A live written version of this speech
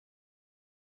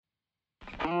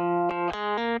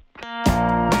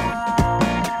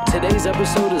Today's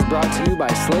episode is brought to you by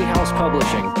Slate House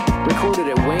Publishing, recorded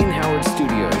at Wayne Howard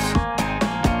Studios.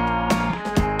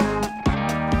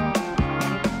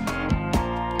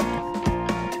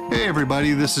 Hey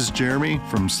everybody, this is Jeremy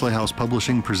from Slate House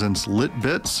Publishing presents Lit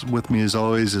Bits. With me as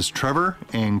always is Trevor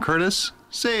and Curtis.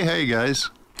 Say hey guys.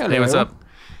 Hello. Hey, what's up?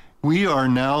 We are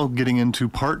now getting into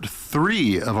part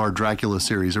 3 of our Dracula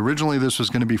series. Originally this was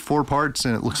going to be 4 parts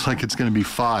and it looks like it's going to be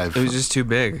 5. It was just too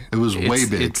big. It was way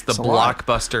big. It's the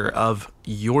blockbuster of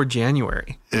your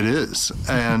January. It is.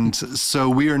 And so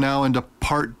we are now into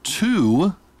part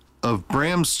 2 of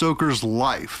Bram Stoker's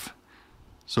life.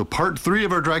 So part 3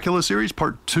 of our Dracula series,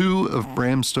 part 2 of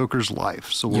Bram Stoker's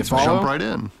life. So we'll jump right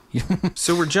in.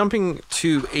 So we're jumping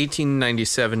to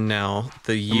 1897 now,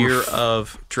 the year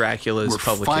of Dracula's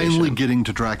publication. We're finally getting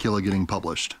to Dracula getting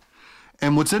published.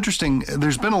 And what's interesting,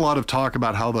 there's been a lot of talk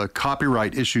about how the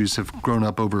copyright issues have grown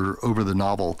up over the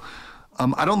novel.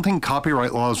 I don't think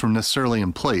copyright laws were necessarily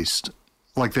in place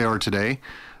like they are today.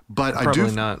 But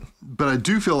Probably not. But I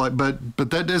do feel like, but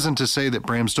that isn't to say that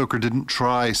Bram Stoker didn't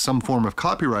try some form of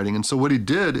copywriting. And so what he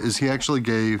did is he actually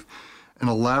gave an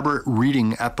elaborate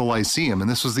reading at the Lyceum. And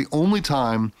this was the only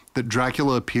time that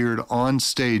Dracula appeared on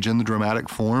stage in the dramatic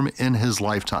form in his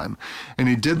lifetime. And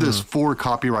he did this for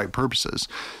copyright purposes.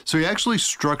 So he actually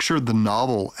structured the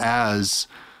novel as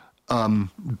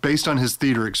based on his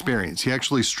theater experience. He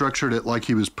actually structured it like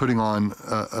he was putting on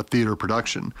a theater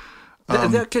production.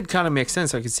 That could kind of make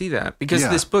sense. I could see that because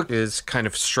this book is kind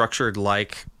of structured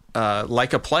like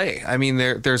a play. I mean,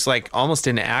 there's like almost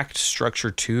an act structure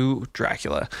to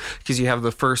Dracula because you have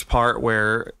the first part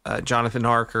where Jonathan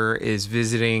Harker is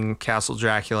visiting Castle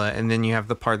Dracula, and then you have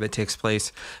the part that takes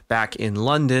place back in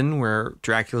London where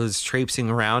Dracula is traipsing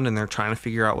around and they're trying to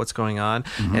figure out what's going on.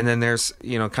 Mm-hmm. And then there's,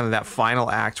 kind of that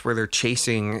final act where they're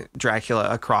chasing Dracula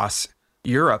across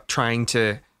Europe, trying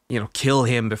to kill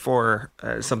him before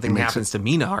something happens to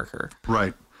Mina Harker.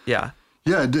 Right. Yeah.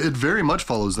 Yeah, it very much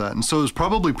follows that. And so it was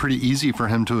probably pretty easy for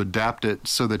him to adapt it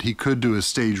so that he could do a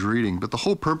stage reading. But the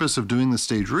whole purpose of doing the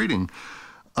stage reading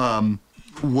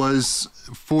was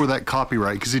for that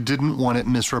copyright because he didn't want it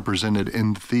misrepresented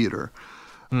in the theater.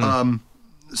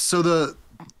 So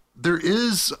there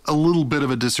is a little bit of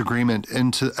a disagreement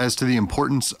as to the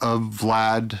importance of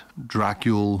Vlad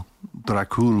Dracul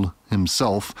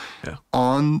himself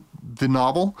on the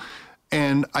novel.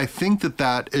 And I think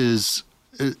that is,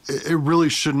 it really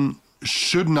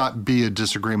should not be a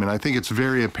disagreement. I think it's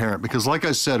very apparent because like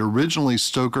I said, originally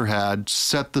Stoker had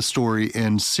set the story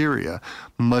in Syria,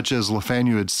 much as Le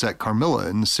Fanu had set Carmilla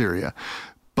in Syria.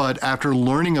 But after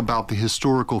learning about the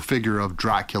historical figure of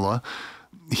Dracula,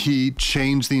 he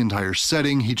changed the entire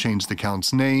setting. He changed the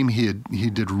Count's name. He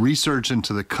did research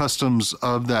into the customs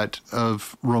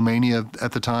of Romania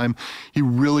at the time. He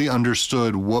really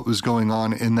understood what was going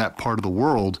on in that part of the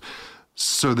world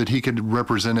so that he could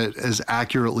represent it as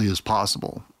accurately as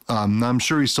possible. I'm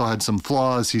sure he still had some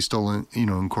flaws. He still,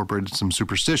 incorporated some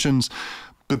superstitions,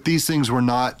 but these things were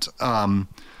not,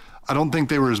 I don't think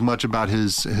they were as much about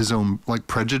his own like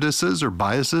prejudices or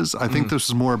biases. I think this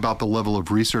is more about the level of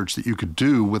research that you could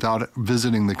do without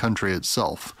visiting the country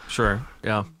itself. Sure.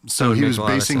 Yeah. So he was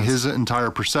basing his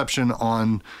entire perception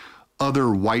on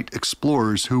other white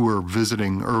explorers who were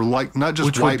visiting, or like not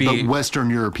just white, but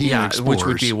Western European explorers. Which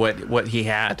would be what he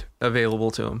had available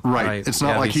to him. Right. It's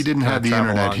not like he didn't have the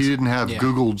internet. Logs. He didn't have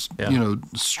Google's,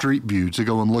 Street View to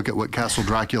go and look at what Castle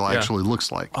Dracula actually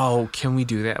looks like. Oh, can we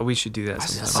do that? We should do that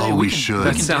sometime. We should.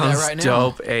 That sounds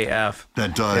dope AF.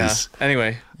 That does. Yeah.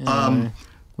 Anyway.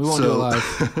 We won't do it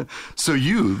live. So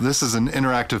this is an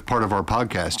interactive part of our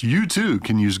podcast. You too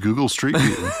can use Google Street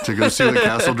View to go see what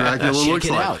Castle Dracula looks like.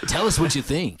 Check it out. Tell us what you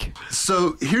think.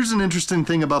 So here's an interesting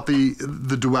thing about the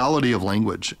duality of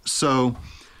language. So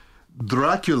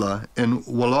Dracula in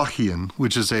Wallachian,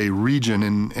 which is a region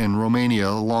in Romania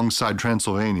alongside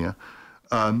Transylvania,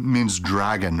 means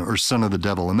dragon or son of the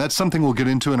devil. And that's something we'll get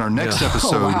into in our next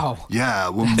episode. Oh, wow. Yeah.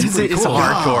 It's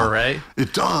hardcore, right?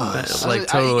 It does. Like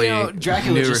totally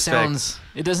Dracula just sounds,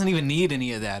 it doesn't even need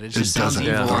any of that. It just sounds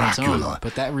evil on its own.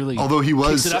 But that really Although he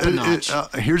was, kicks it up a notch.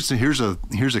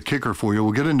 Here's a kicker for you.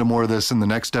 We'll get into more of this in the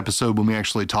next episode when we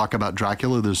actually talk about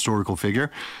Dracula, the historical figure.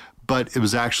 But it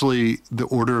was actually, the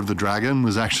Order of the Dragon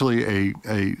was actually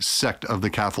a sect of the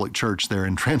Catholic Church there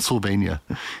in Transylvania.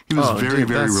 He was very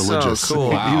religious. So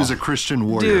cool. He was a Christian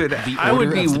warrior. Dude, I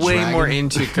would be way more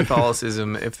into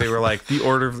Catholicism if they were like the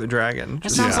Order of the Dragon. That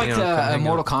sounds like a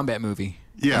Mortal Kombat movie.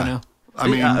 Yeah. I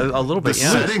mean, a little bit, the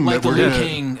setting like that we're Liu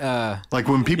King. Like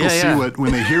when people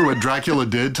when they hear what Dracula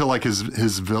did to like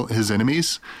his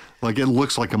enemies, like it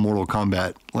looks like a Mortal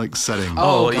Kombat like setting.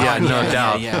 No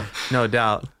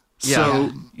doubt.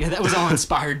 So yeah, that was all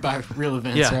inspired by real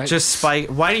events, right? Just spike.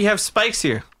 Why do you have spikes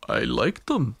here? I like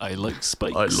them. I like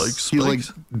spikes. I like spikes. he like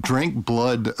drank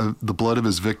the blood of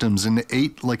his victims, and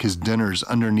ate like his dinners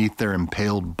underneath their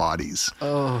impaled bodies.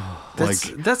 Oh,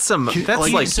 That's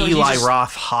like so Eli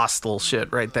Roth hostile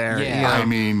shit right there. Yeah. You know? I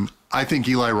mean, I think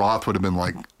Eli Roth would have been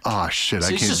like, "Oh shit,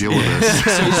 I can't deal with this."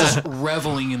 So he's just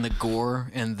reveling in the gore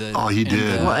and the. Oh, he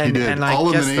did. and He did. I All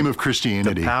in guess the name of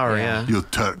Christianity. Power, yeah. You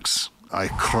Turks, I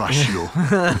crush you.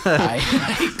 I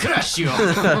crush you.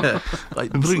 I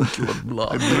drink your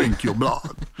blood. I drink your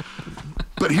blood.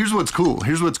 But here's what's cool.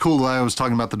 Here's what's cool. I was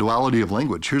talking about the duality of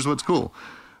language. Here's what's cool.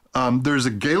 There's a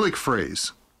Gaelic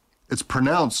phrase. It's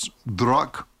pronounced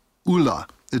Droch Ula.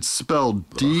 It's spelled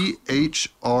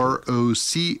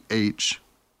DHROCH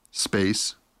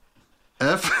space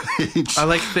FH. I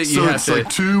like that you so have it's to. like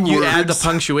two you words. add the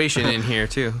punctuation in here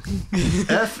too.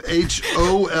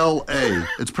 FHOLA.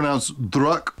 It's pronounced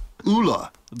Droch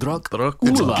Ula.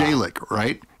 It's Gaelic,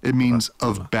 right? It means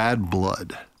of bad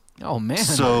blood. Oh man!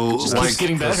 So just like keeps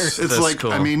getting better. It's like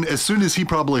cool. I mean, as soon as he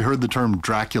probably heard the term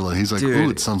Dracula, he's like, Dude.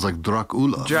 "Ooh, it sounds like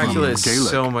Dracula." Dracula from is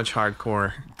Gaelic. so much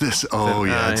hardcore. This. Oh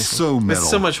yeah, it's so metal. It's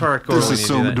so much hardcore. This when is you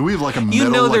so. do that. Do we have like a metal, You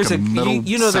know like there's a a- metal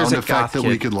you know there's sound a effect goth that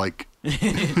we kid. could like?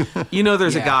 You know,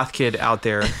 there's a Yeah. goth kid out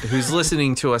there who's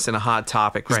listening to us in a hot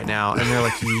topic right now, and they're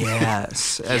like,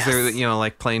 "Yes," as they're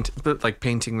like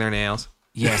painting their nails.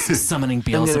 Yes, summoning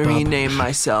Beelzebub.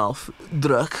 myself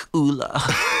Dracula.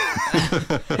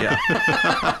 Yeah.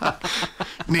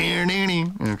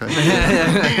 Okay.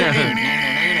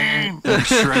 Like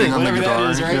shredding on the Whatever that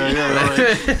guitar. is, right? Right.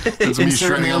 That's me Insert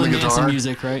shredding on the Marilyn Manson guitar.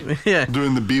 music, right? Yeah.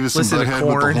 Doing the Beavis Listen to and Butthead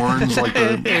with Korn. the horns, like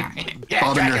the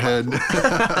bobbing your head.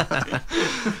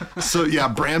 So yeah,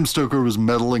 Bram Stoker was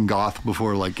metal and goth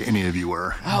before like any of you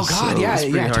were. Oh God, So, yeah, it's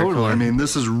pretty totally. I mean,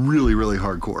 this is really, really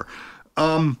hardcore.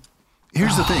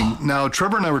 Here's the thing. Now,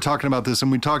 Trevor and I were talking about this, and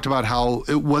we talked about how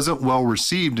it wasn't well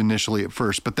received initially at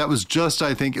first, but that was just,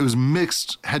 I think, it was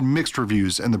had mixed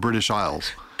reviews in the British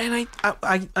Isles. And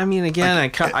I mean, again, I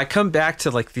come back to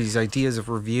like these ideas of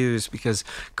reviews because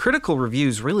critical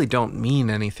reviews really don't mean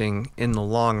anything in the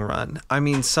long run. I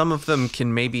mean, some of them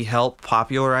can maybe help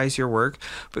popularize your work,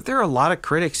 but there are a lot of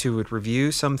critics who would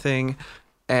review something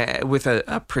with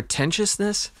a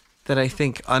pretentiousness that I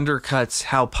think undercuts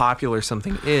how popular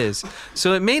something is.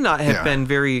 So it may not have been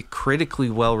very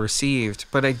critically well received,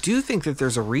 but I do think that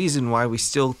there's a reason why we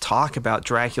still talk about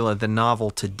Dracula the novel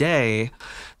today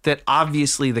that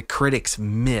obviously the critics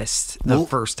missed the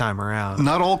first time around.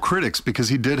 Not all critics, because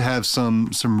he did have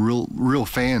some real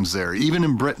fans there, even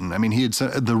in Britain. I mean, he had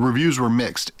said the reviews were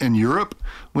mixed. In Europe,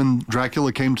 when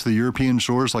Dracula came to the European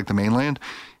shores, like the mainland,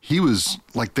 he was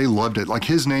like, they loved it. Like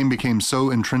his name became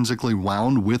so intrinsically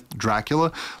wound with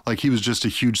Dracula, like he was just a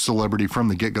huge celebrity from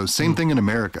the get-go. Same thing in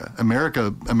America.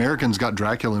 Americans got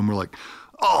Dracula and were like,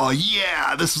 "Oh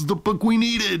yeah, this is the book we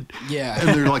needed." Yeah. And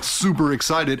they're like super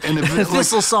excited. And if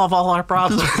This will solve all our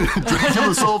problems.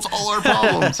 Dracula solves all our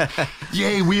problems.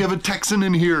 Yay, we have a Texan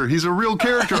in here. He's a real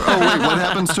character. Oh wait, what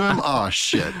happens to him? Oh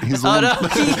shit. He's the one. Yeah,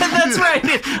 that's right.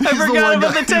 I the forgot one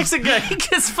about guy- the Texan guy. He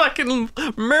gets fucking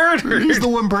murdered. He's the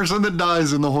one person that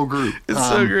dies in the whole group. It's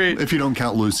so great. If you don't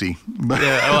count Lucy. But,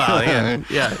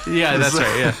 Yeah, that's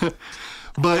right. Yeah.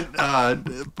 But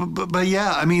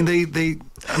yeah, I mean,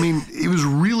 it was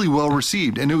really well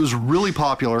received and it was really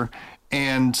popular.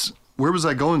 And where was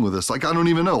I going with this? Like, I don't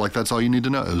even know. Like, that's all you need to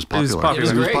know. It was popular. It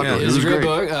was great. popular. It was a great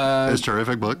book. It was a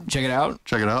terrific book. Check it out.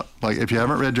 Check it out. Like, if you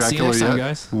haven't read See you Dracula next time, yet,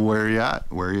 guys. where are you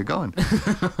at? Where are you going?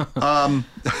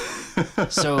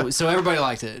 So everybody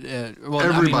liked it.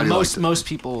 Everybody liked it. Most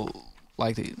people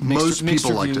liked it. Most mixed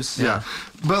people liked reviews. it. Yeah.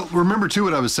 But remember too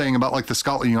what I was saying about like the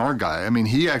Scotland Yard guy. I mean,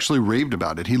 he actually raved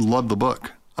about it. He loved the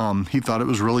book. He thought it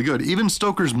was really good. Even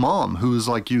Stoker's mom, who was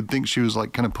like, you'd think she was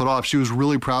like kind of put off, she was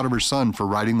really proud of her son for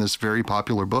writing this very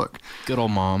popular book. Good old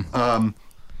mom.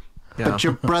 But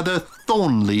your brother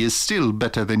Thornley is still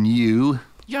better than you.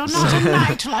 You're not a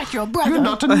knight like your brother. You're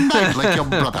not a knight like your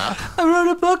brother. I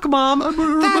wrote a book, Mom.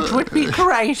 That would be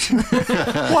great.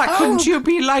 Why couldn't you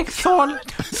be like Thornley?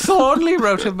 Thornley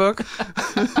wrote a book.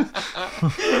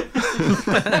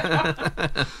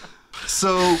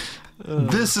 So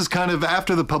this is kind of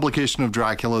after the publication of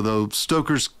Dracula, though,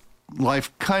 Stoker's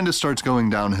life kind of starts going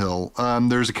downhill.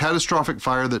 There's a catastrophic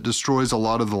fire that destroys a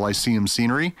lot of the Lyceum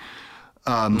scenery.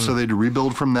 So they had to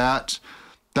rebuild from that.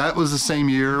 That was the same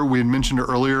year we had mentioned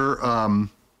earlier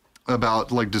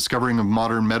about like discovering of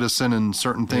modern medicine and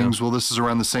certain things. Yeah. Well, this is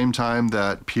around the same time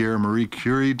that Pierre Marie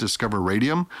Curie discovered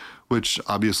radium, which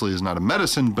obviously is not a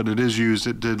medicine, but it is used.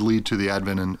 It did lead to the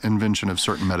advent and invention of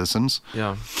certain medicines.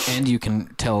 Yeah. And you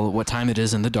can tell what time it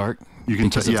is in the dark. You can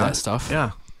because of that stuff.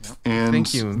 Yeah. And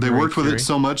Thank you, they Marie worked with Curie. it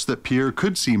so much that Pierre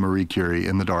could see Marie Curie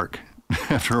in the dark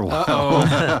after a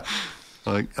while.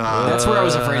 Like, That's where I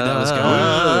was afraid that was going.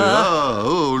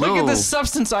 oh, no. Look at this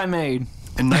substance I made.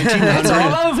 In 1900, It's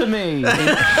all over me.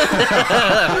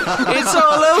 It's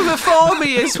all over for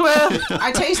me as well.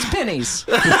 I taste pennies.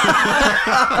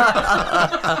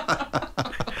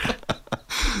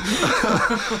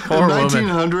 in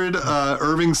 1900,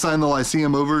 Irving signed the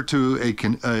Lyceum over to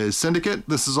a syndicate.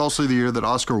 This is also the year that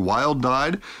Oscar Wilde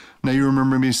died. Now, you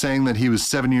remember me saying that he was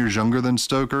 7 years younger than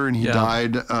Stoker, and he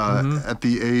died at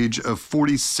the age of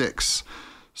 46.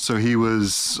 So he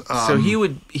was. So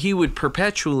he would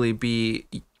perpetually be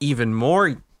even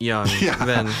more young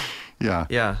than. Yeah.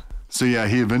 Yeah. So yeah,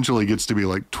 he eventually gets to be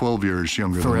like 12 years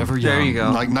younger. Forever than, young. There you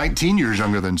go. Like 19 years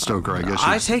younger than Stoker, I guess.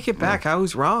 I take it back. I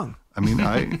was wrong. I mean,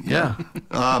 Yeah.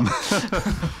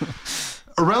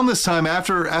 Around this time,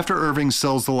 after Irving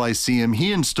sells the Lyceum,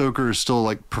 he and Stoker are still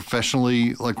like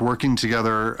professionally like working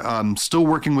together, still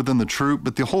working within the troupe,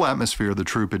 but the whole atmosphere of the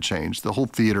troupe had changed. The whole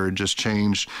theater had just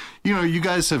changed. You know, you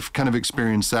guys have kind of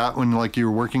experienced that when like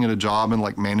you're working at a job and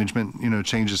like management, you know,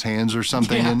 changes hands or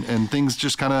something, and things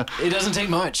just kind of. It doesn't take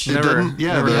much. The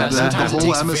Sometimes whole it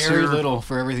takes atmosphere. very little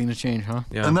for everything to change, huh?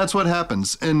 Yeah. And that's what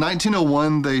happens. In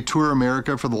 1901, they tour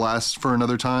America for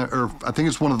another time, or I think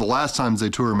it's one of the last times they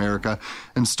tour America.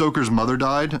 And Stoker's mother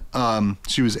died.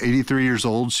 She was 83 years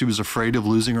old. She was afraid of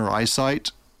losing her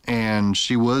eyesight, and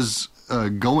she was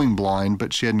going blind,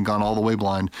 but she hadn't gone all the way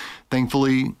blind.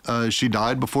 Thankfully, she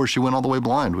died before she went all the way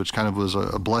blind, which kind of was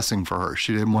a blessing for her.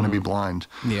 She didn't want to be blind.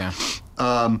 Yeah.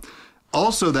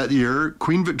 Also that year,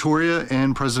 Queen Victoria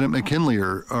and President McKinley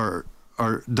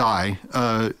die.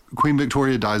 Queen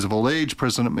Victoria dies of old age.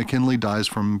 President McKinley dies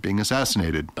from being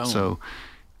assassinated. Boom. So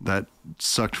that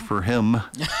sucked for him.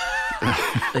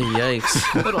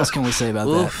 Yikes. What else can we say about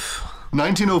Oof.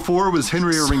 1904 was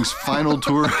Henry Irving's final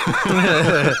tour.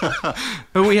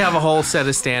 We have a whole set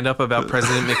of stand-up about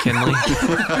President McKinley.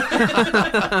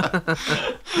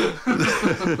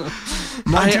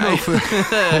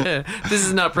 This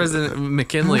is not President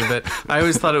McKinley, but I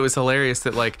always thought it was hilarious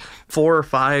that like 4 or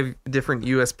 5 different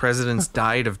U.S. presidents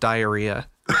died of diarrhea.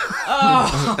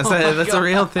 Oh, that's a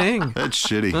real thing. That's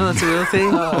shitty. Oh, that's a real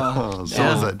thing. So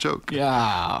is that joke. that?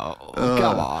 Yeah.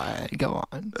 Come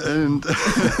on. And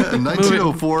in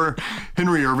 1904,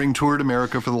 Henry Irving toured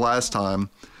America for the last time.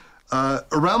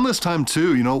 Around this time,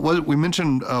 too, you know, we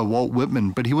mentioned Walt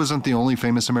Whitman, but he wasn't the only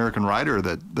famous American writer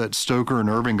that Stoker and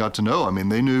Irving got to know. I mean,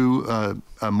 they knew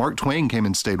Mark Twain came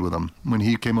and stayed with them when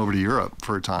he came over to Europe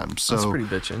for a time. So That's pretty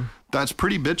bitchin'. That's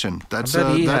pretty bitchin'. I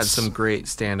bet he had some great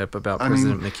stand-up about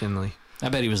President McKinley. I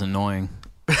bet he was annoying.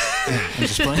 I'm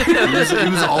just playing. he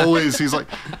was always, he's like,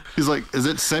 is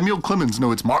it Samuel Clemens?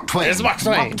 No, it's Mark Twain. It's Mark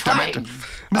Twain. Damn it.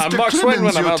 Mr. Mark Twain Clemens,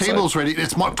 when I'm your outside. table's ready.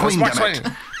 It's Mark Twain, Mark damn it.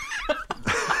 Twain.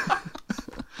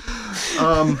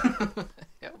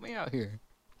 Help me out here.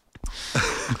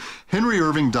 Henry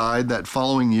Irving died that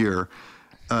following year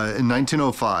in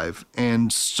 1905,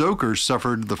 and Stoker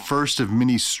suffered the first of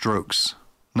many strokes.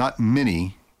 Not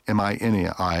many,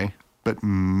 M-I-N-I, but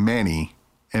many,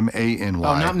 M-A-N-Y.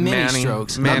 Oh, not mini Manning.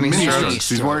 strokes. Manning Not many strokes.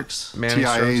 These weren't Manning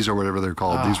TIAs strokes. or whatever they're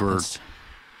called. These were,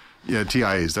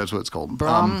 TIAs. That's what it's called.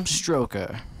 Bram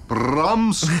Stoker.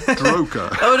 Bram Stoker.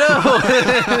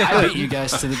 I beat you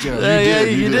guys to the joke.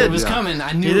 You did. It was coming.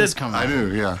 I knew it was coming. I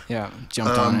knew, yeah. Yeah,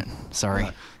 jumped on it. Sorry.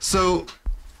 So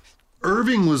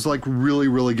Irving was like really,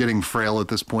 really getting frail at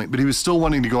this point, but he was still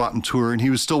wanting to go out and tour, and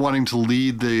he was still wanting to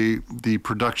lead the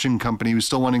production company. He was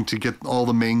still wanting to get all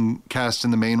the main cast in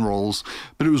the main roles,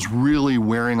 but it was really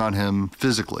wearing on him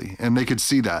physically, and they could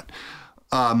see that.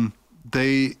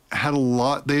 They had a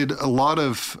lot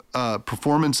of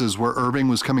performances where Irving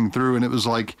was coming through, and it was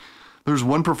like there's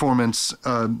one performance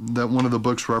that one of the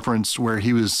books referenced where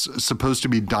he was supposed to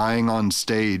be dying on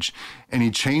stage, and he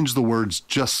changed the words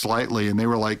just slightly, and they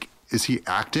were like, is he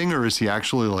acting or is he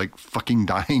actually like fucking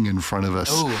dying in front of us?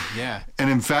 Oh, yeah. And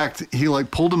in fact, he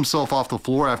like pulled himself off the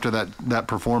floor after that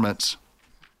performance.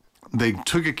 They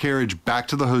took a carriage back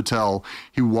to the hotel.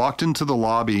 He walked into the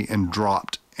lobby and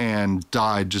dropped and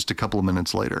died just a couple of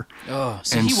minutes later. Oh,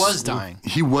 so And he was dying.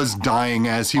 He was dying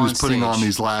as he On was putting on stage.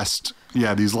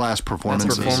 these last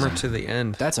performances. Performer to the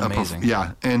end. That's amazing.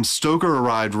 Yeah, and Stoker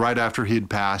arrived right after he had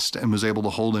passed and was able to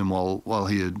hold him while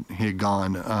he had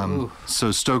gone.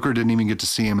 So Stoker didn't even get to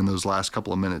see him in those last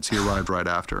couple of minutes. He arrived right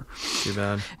after. Too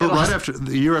bad. But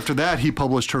the year after that, he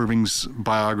published Irving's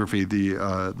biography,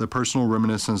 the Personal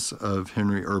Reminiscence of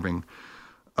Henry Irving,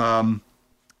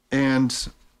 and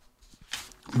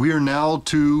we are now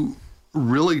to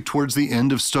really towards the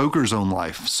end of Stoker's own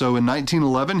life. So in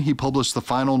 1911, he published the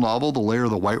final novel, The Lair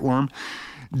of the White Worm.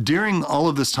 During all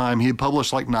of this time, he had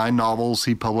published like 9 novels.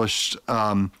 He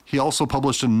also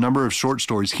published a number of short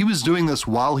stories. He was doing this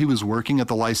while he was working at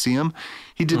the Lyceum.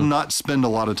 He did not spend a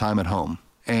lot of time at home.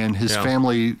 And his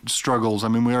family struggles, I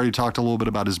mean, we already talked a little bit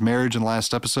about his marriage in the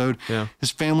last episode. Yeah.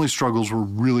 His family struggles were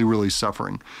really, really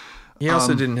suffering. He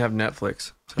also didn't have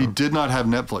Netflix. So. He did not have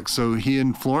Netflix. So he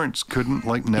and Florence couldn't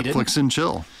like Netflix and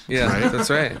chill. Yeah, right? That's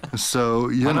right. So,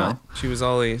 you know. She was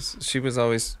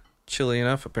always chilly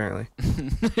enough, apparently.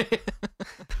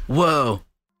 Whoa.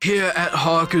 Here at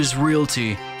Harker's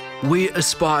Realty, we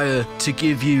aspire to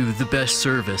give you the best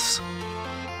service.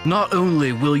 Not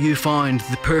only will you find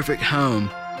the perfect home,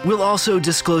 we'll also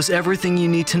disclose everything you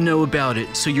need to know about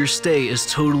it so your stay is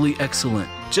totally excellent.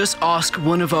 Just ask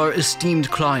one of our esteemed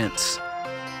clients.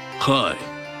 Hi,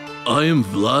 I am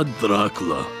Vlad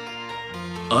Dracula.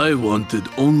 I wanted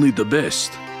only the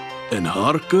best, and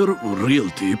Harker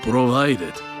Realty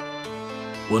provided.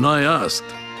 When I asked,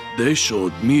 they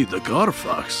showed me the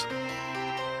Carfax.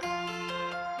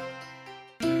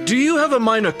 Do you have a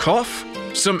minor cough,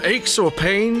 some aches or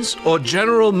pains, or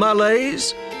general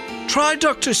malaise? Try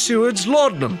Dr. Seward's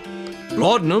Laudanum.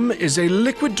 Laudanum is a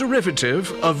liquid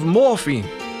derivative of morphine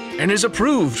and is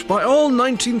approved by all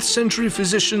 19th century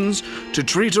physicians to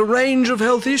treat a range of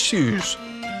health issues,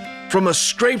 from a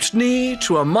scraped knee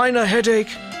to a minor headache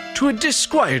to a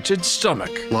disquieted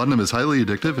stomach. Laudanum is highly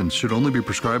addictive and should only be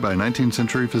prescribed by a 19th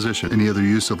century physician. Any other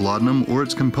use of laudanum or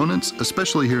its components,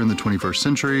 especially here in the 21st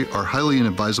century, are highly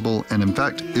inadvisable and in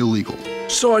fact illegal.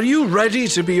 So are you ready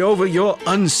to be over your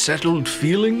unsettled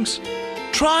feelings?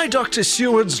 Try Dr.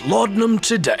 Seward's Laudanum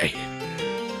today.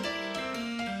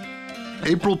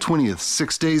 April 20th,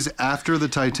 6 days after the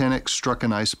Titanic struck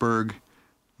an iceberg,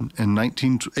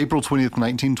 April 20th,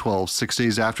 1912, 6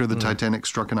 days after the Titanic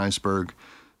struck an iceberg,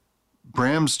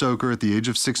 Bram Stoker, at the age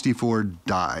of 64,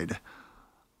 died.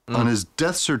 On his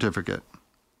death certificate,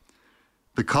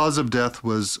 the cause of death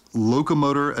was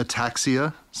locomotor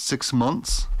ataxia, 6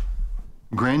 months,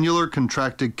 granular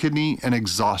contracted kidney, and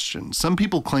exhaustion. Some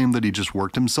people claim that he just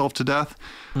worked himself to death,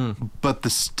 but the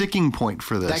sticking point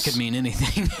for this... That could mean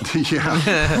anything.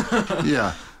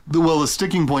 Yeah. The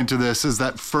sticking point to this is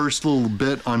that first little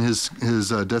bit on his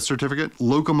death certificate,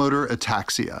 locomotor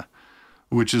ataxia,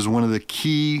 which is one of the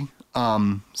key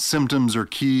symptoms or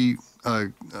key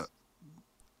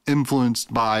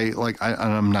influenced by, like,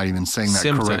 I'm not even saying that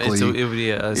correctly. It would be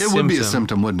a symptom. It would be a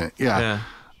symptom, wouldn't it? Yeah.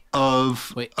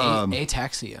 Of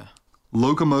ataxia.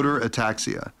 Locomotor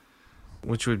ataxia.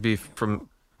 Which would be from,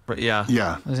 Yeah.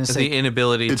 It's the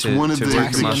inability it's to one of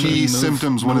the key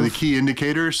symptoms, one of the move. key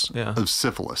indicators of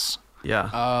syphilis. Yeah.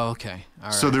 Oh, okay. All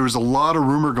right. So there was a lot of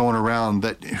rumor going around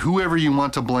that whoever you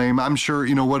want to blame, I'm sure,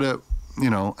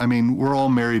 I mean, we're all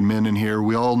married men in here.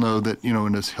 We all know that, in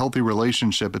a healthy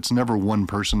relationship, it's never one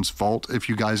person's fault if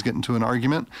you guys get into an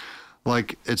argument.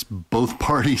 Like, it's both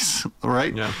parties,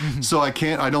 right? Yeah. So I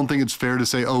don't think it's fair to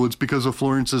say, oh, it's because of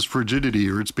Florence's frigidity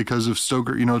or it's because of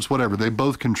Stoker, it's whatever. They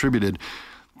both contributed.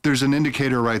 There's an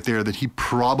indicator right there that he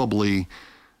probably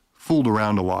fooled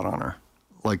around a lot on her.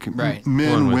 Like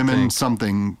men, women,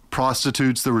 something,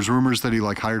 prostitutes. There was rumors that he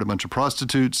hired a bunch of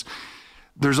prostitutes.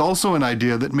 There's also an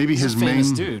idea that maybe he was a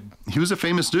famous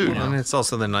dude. Yeah. And it's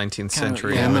also the 19th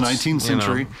century. And the 19th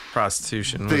century.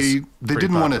 Prostitution They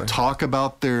didn't want to talk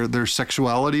about their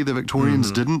sexuality. The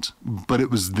Victorians didn't, but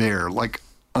it was there, like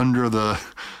under the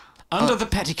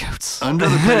petticoats. Under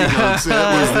the petticoats, it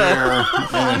was there.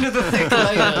 Under the thick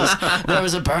layers, there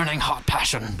was a burning hot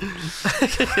passion.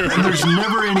 And there's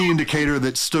never any indicator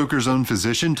that Stoker's own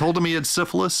physician told him he had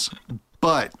syphilis.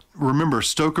 But remember,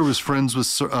 Stoker was friends with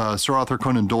Sir Arthur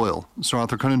Conan Doyle. Sir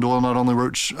Arthur Conan Doyle not only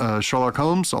wrote Sherlock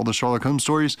Holmes, all the Sherlock Holmes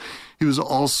stories, he was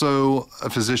also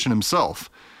a physician himself.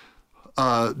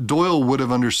 Doyle would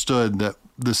have understood that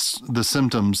the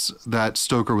symptoms that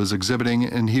Stoker was exhibiting,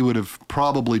 and he would have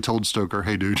probably told Stoker,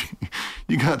 hey, dude,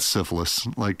 you got syphilis.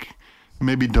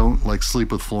 Maybe don't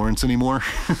sleep with Florence anymore.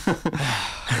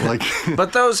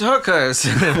 But those hookers,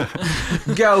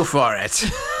 go for it.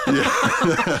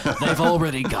 They've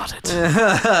already got it.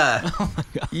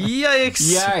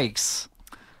 Yikes.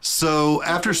 So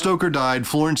after Stoker died,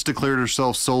 Florence declared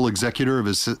herself sole executor of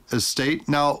his estate.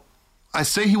 Now, I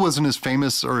say he wasn't as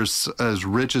famous or as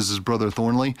rich as his brother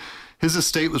Thornley. His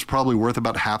estate was probably worth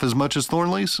about half as much as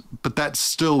Thornley's, but that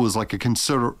still was a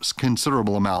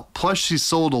considerable amount. Plus, she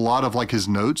sold a lot of his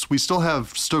notes. We still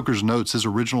have Stoker's notes, his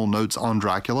original notes on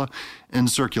Dracula, in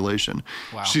circulation.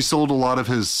 Wow. She sold a lot of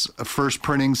his first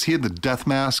printings. He had the death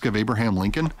mask of Abraham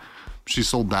Lincoln. She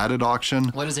sold that at auction.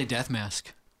 What is a death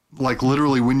mask? like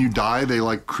literally when you die, they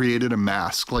like created a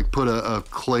mask, like put a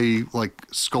clay like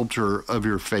sculpture of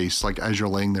your face, like as you're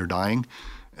laying there dying,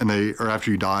 or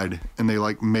after you died, and they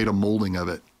like made a molding of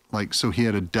it. Like, so he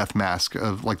had a death mask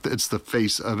of like, it's the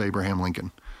face of Abraham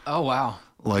Lincoln. Oh, wow.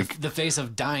 Like the face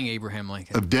of dying Abraham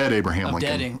Lincoln. Of dead Abraham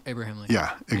Lincoln. Dead Abraham Lincoln.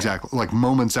 Yeah, exactly. Yeah. Like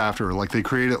moments after, like they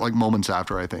created it like moments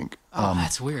after, I think. Oh,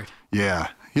 that's weird. Yeah.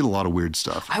 He had a lot of weird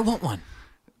stuff. I want one.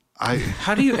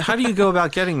 How do you go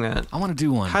about getting that? I want to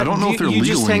do one. I don't know if they're legal.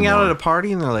 You just hang anymore. out at a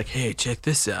party and they're like, "Hey, check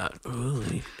this out." Ooh,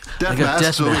 death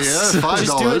masks. Yeah,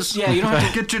 $5. Yeah, you don't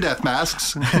have to get your death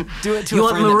masks. Do it to you a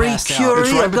want friend Marie that Curie?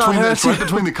 It's right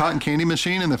between the cotton candy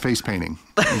machine and the face painting.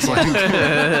 It's like,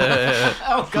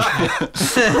 oh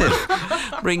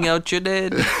God! Bring out your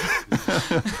dead.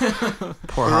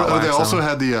 Poor they also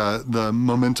had the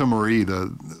Memento Mori.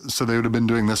 So they would have been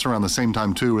doing this around the same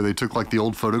time too, where they took like the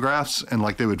old photographs and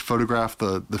like they would photograph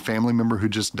the family member who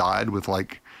just died with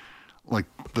like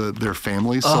their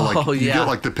families. So you get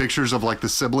like the pictures of like the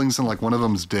siblings and like one of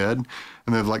them's dead,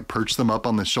 and they've like perched them up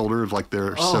on the shoulder of like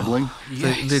their sibling.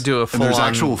 They do a full. And there's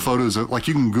actual photos of like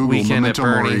you can Google Memento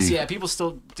Mori. Yeah, people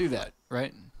still do that,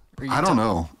 right? I don't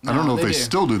know. I don't know if they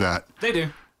still do that. They do.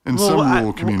 In some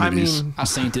rural communities. I mean, I've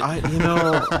seen it.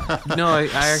 I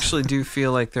actually do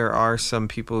feel like there are some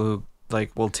people who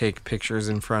like will take pictures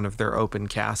in front of their open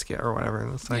casket or whatever.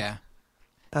 And it's like,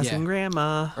 passing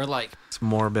grandma. Or like, it's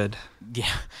morbid.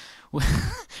 Yeah. We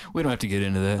don't have to get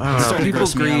into that. I don't know. People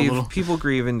grieve. People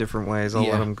grieve in different ways. I'll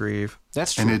let them grieve.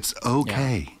 That's true. And it's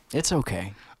okay. Yeah. It's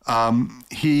okay.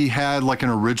 He had like an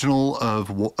original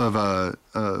of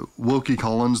Wilkie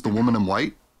Collins, The Woman in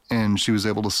White, and she was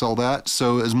able to sell that.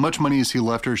 So as much money as he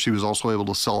left her, she was also able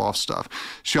to sell off stuff.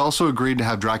 She also agreed to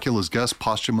have Dracula's Guest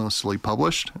posthumously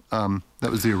published. That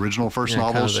was the original first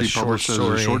novel she published as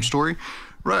a short story.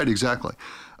 Right, exactly.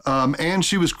 And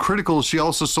she was critical. She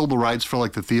also sold the rights for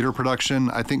like the theater production.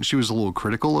 I think she was a little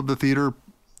critical of the theater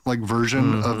like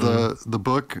version of the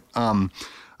book.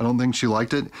 I don't think she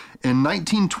liked it. In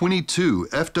 1922,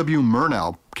 F.W.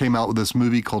 Murnau came out with this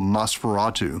movie called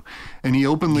Nosferatu, and he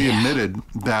openly admitted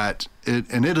that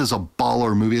it is a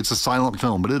baller movie. It's a silent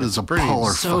film, but it is a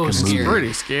baller fucking movie. It's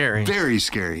pretty scary. Very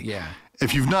scary. Yeah.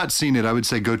 If you've not seen it, I would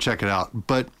say go check it out.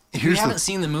 But if you haven't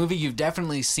seen the movie, you've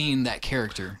definitely seen that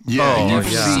character. Yeah, you've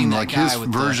seen like his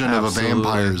version of a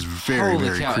vampire is very,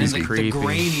 very creepy. And the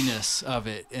graininess of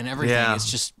it and everything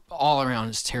is just all around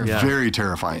is terrifying. Yeah. Very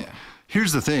terrifying. Yeah.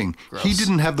 Here's the thing. Gross. He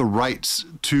didn't have the rights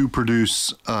to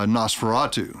produce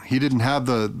Nosferatu. He didn't have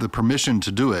the permission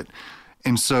to do it.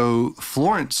 And so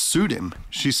Florence sued him.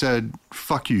 She said,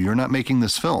 "Fuck you, you're not making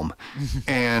this film."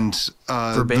 And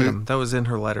verbatim, that was in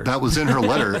her letter. That was in her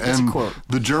letter. And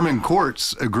the German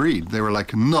courts agreed. They were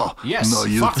like, "No, no,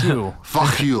 fuck you.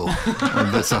 Fuck you."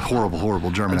 That's a horrible,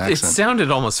 horrible German accent. It sounded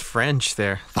almost French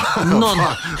there. No,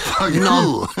 fuck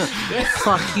you.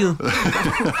 Fuck you.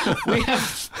 We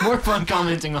have more fun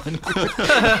commenting on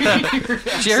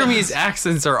Jeremy's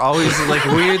accents are always like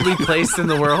weirdly placed in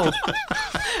the world.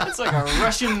 It's like a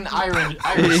Russian Irish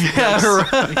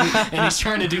and he's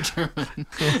trying to do German.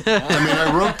 I mean,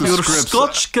 I wrote the You're scripts.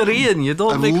 Scotch Korean. You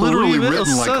don't I've make literally written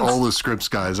sense. like all the scripts,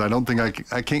 guys. I don't think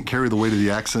I can't carry the weight of the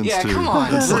accents. Yeah, too. come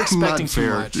on. It's We're like expecting not too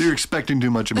fair. much. You're expecting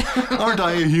too much of me. Aren't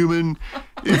I a human?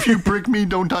 If you prick me,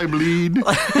 don't I bleed? See,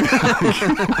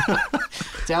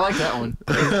 I like that one.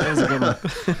 That was a good one.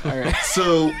 All right.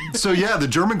 So yeah, the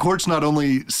German courts not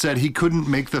only said he couldn't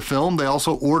make the film, they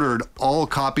also ordered all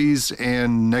copies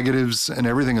and negatives and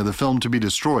everything of the film to be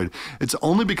destroyed. It's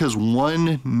only because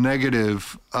one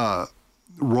negative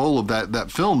roll of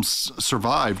that film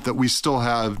survived that we still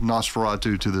have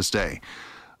Nosferatu to this day.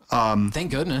 Thank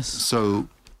goodness. So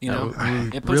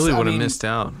it really would have missed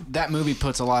out. That movie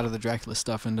puts a lot of the Dracula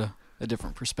stuff into a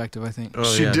different perspective, I think.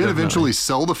 She did eventually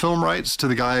sell the film rights to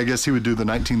the guy. I guess he would do the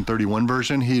 1931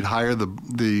 version. He'd hire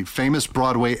the famous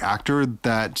Broadway actor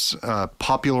that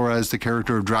popularized the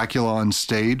character of Dracula on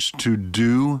stage to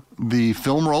do the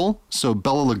film role. So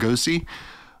Bela Lugosi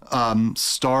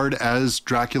starred as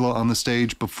Dracula on the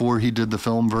stage before he did the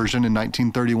film version in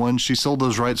 1931. She sold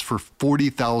those rights for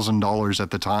 $40,000 at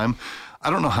the time. I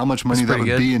don't know how much money that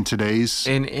would be in today's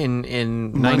in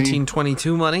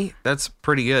 1922 money. That's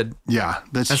pretty good. Yeah,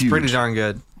 that's huge. Pretty darn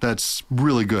good. That's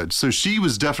really good. So she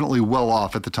was definitely well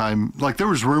off at the time. Like there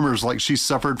was rumors like she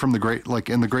suffered from the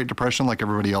Great Depression like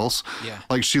everybody else. Yeah.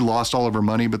 Like she lost all of her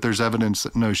money, but there's evidence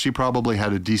that no, she probably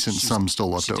had a decent sum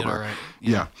still left over. Did all right.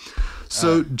 Yeah.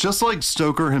 So just like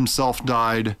Stoker himself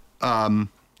died 2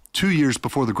 years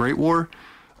before the Great War,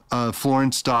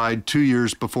 Florence died 2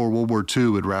 years before World War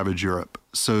II had ravaged Europe.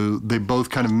 So they both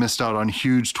kind of missed out on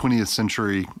huge 20th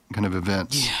century kind of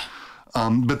events.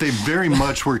 But they very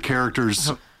much were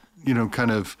characters,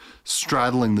 kind of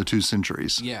straddling the 2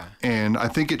 centuries. Yeah. And I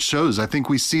think it shows. I think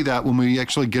we see that when we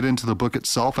actually get into the book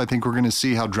itself. I think we're going to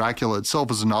see how Dracula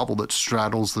itself is a novel that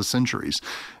straddles the centuries.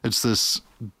 It's this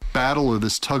battle or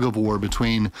this tug of war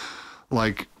between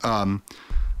like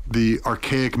the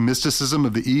archaic mysticism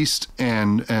of the East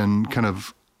and kind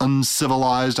of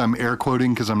uncivilized, I'm air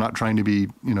quoting because I'm not trying to be,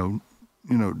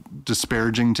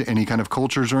 disparaging to any kind of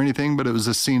cultures or anything, but it was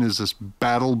seen as this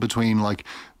battle between like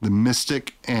the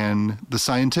mystic and the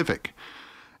scientific.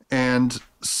 And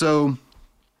so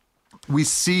we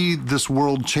see this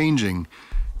world changing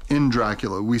in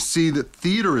Dracula. We see that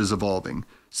theater is evolving.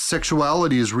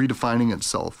 Sexuality is redefining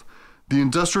itself. The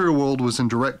industrial world was in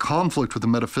direct conflict with the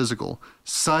metaphysical.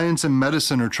 Science and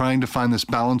medicine are trying to find this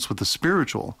balance with the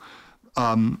spiritual.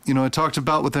 I talked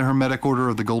about with the Hermetic Order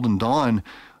of the Golden Dawn,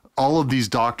 all of these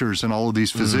doctors and all of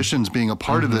these physicians being a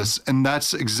part of this. And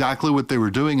that's exactly what they were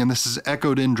doing. And this is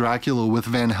echoed in Dracula with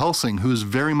Van Helsing, who is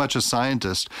very much a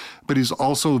scientist, but he's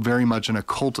also very much an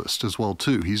occultist as well,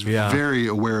 too. He's very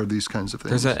aware of these kinds of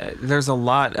things. There's a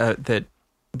lot that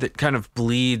kind of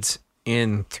bleeds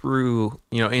in through,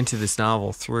 into this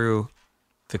novel through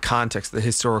the context, the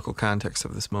historical context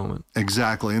of this moment.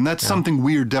 Exactly. And that's something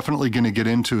we are definitely going to get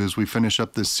into as we finish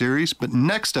up this series. But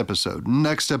next episode,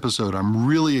 I'm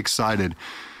really excited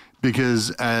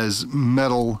because as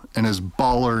metal and as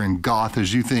baller and goth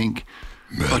as you think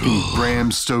fucking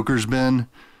Bram Stoker's been,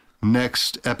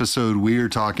 next episode we are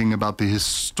talking about the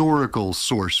historical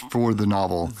source for the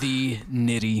novel. The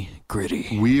nitty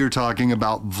gritty. We are talking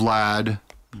about Vlad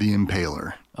the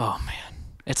Impaler. Oh, man.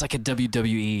 It's like a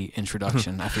WWE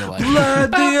introduction, I feel like. Vlad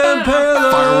the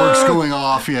Impaler! Fireworks going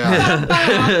off, yeah.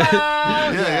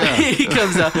 He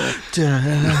comes out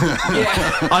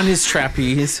on his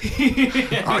trapeze.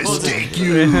 I stake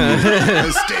you.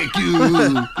 I stake you.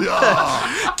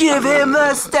 Oh. Give him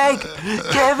the steak.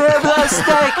 Give him the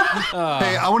steak.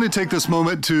 Hey, I want to take this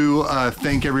moment to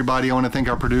thank everybody. I want to thank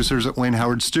our producers at Wayne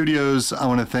Howard Studios. I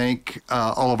want to thank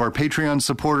all of our Patreon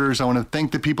supporters. I want to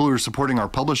thank the people who are supporting our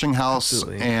publishing house.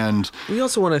 Absolutely. And we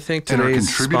also want to thank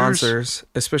today's sponsors,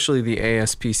 especially the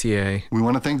ASPCA. We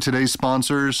want to thank today's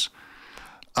sponsors.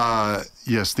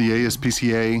 Yes, the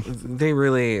ASPCA. They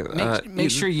really make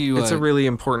sure you. It's a really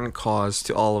important cause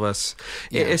to all of us,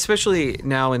 especially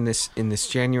now in this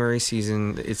January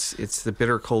season. It's the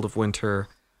bitter cold of winter.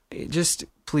 Just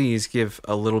please give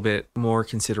a little bit more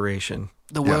consideration.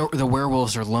 The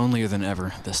werewolves are lonelier than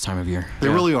ever this time of year. They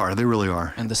really are. They really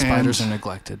are. And the spiders are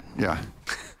neglected. Yeah.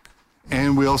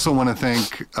 And we also want to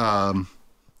thank the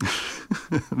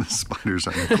spiders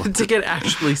are neglected. To get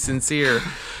actually sincere.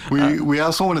 We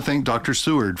also want to thank Dr.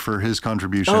 Seward for his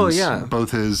contributions. Oh, yeah.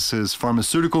 Both his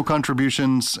pharmaceutical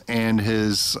contributions and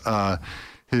his I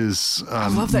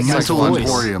love that guy's mental voice.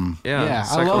 emporium. Yeah,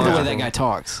 I love the way that guy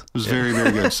talks. It was very,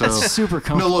 very good. So super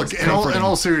comfortable. No, look, in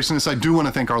all seriousness, I do want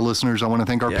to thank our listeners. I want to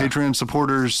thank our Patreon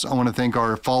supporters. I want to thank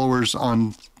our followers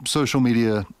on social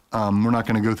media. We're not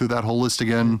going to go through that whole list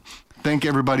again. Thank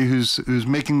everybody who's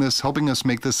making this, helping us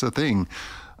make this a thing.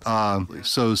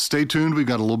 So stay tuned. We've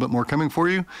got a little bit more coming for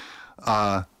you.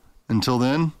 Until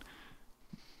then,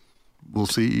 we'll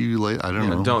see you later. I don't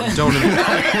know.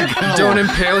 Don't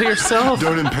impale yourself.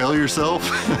 Don't impale yourself.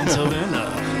 Until then,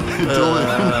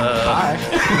 bye.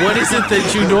 What is it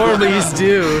that you normally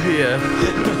do? Yeah.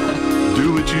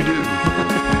 Do what you do.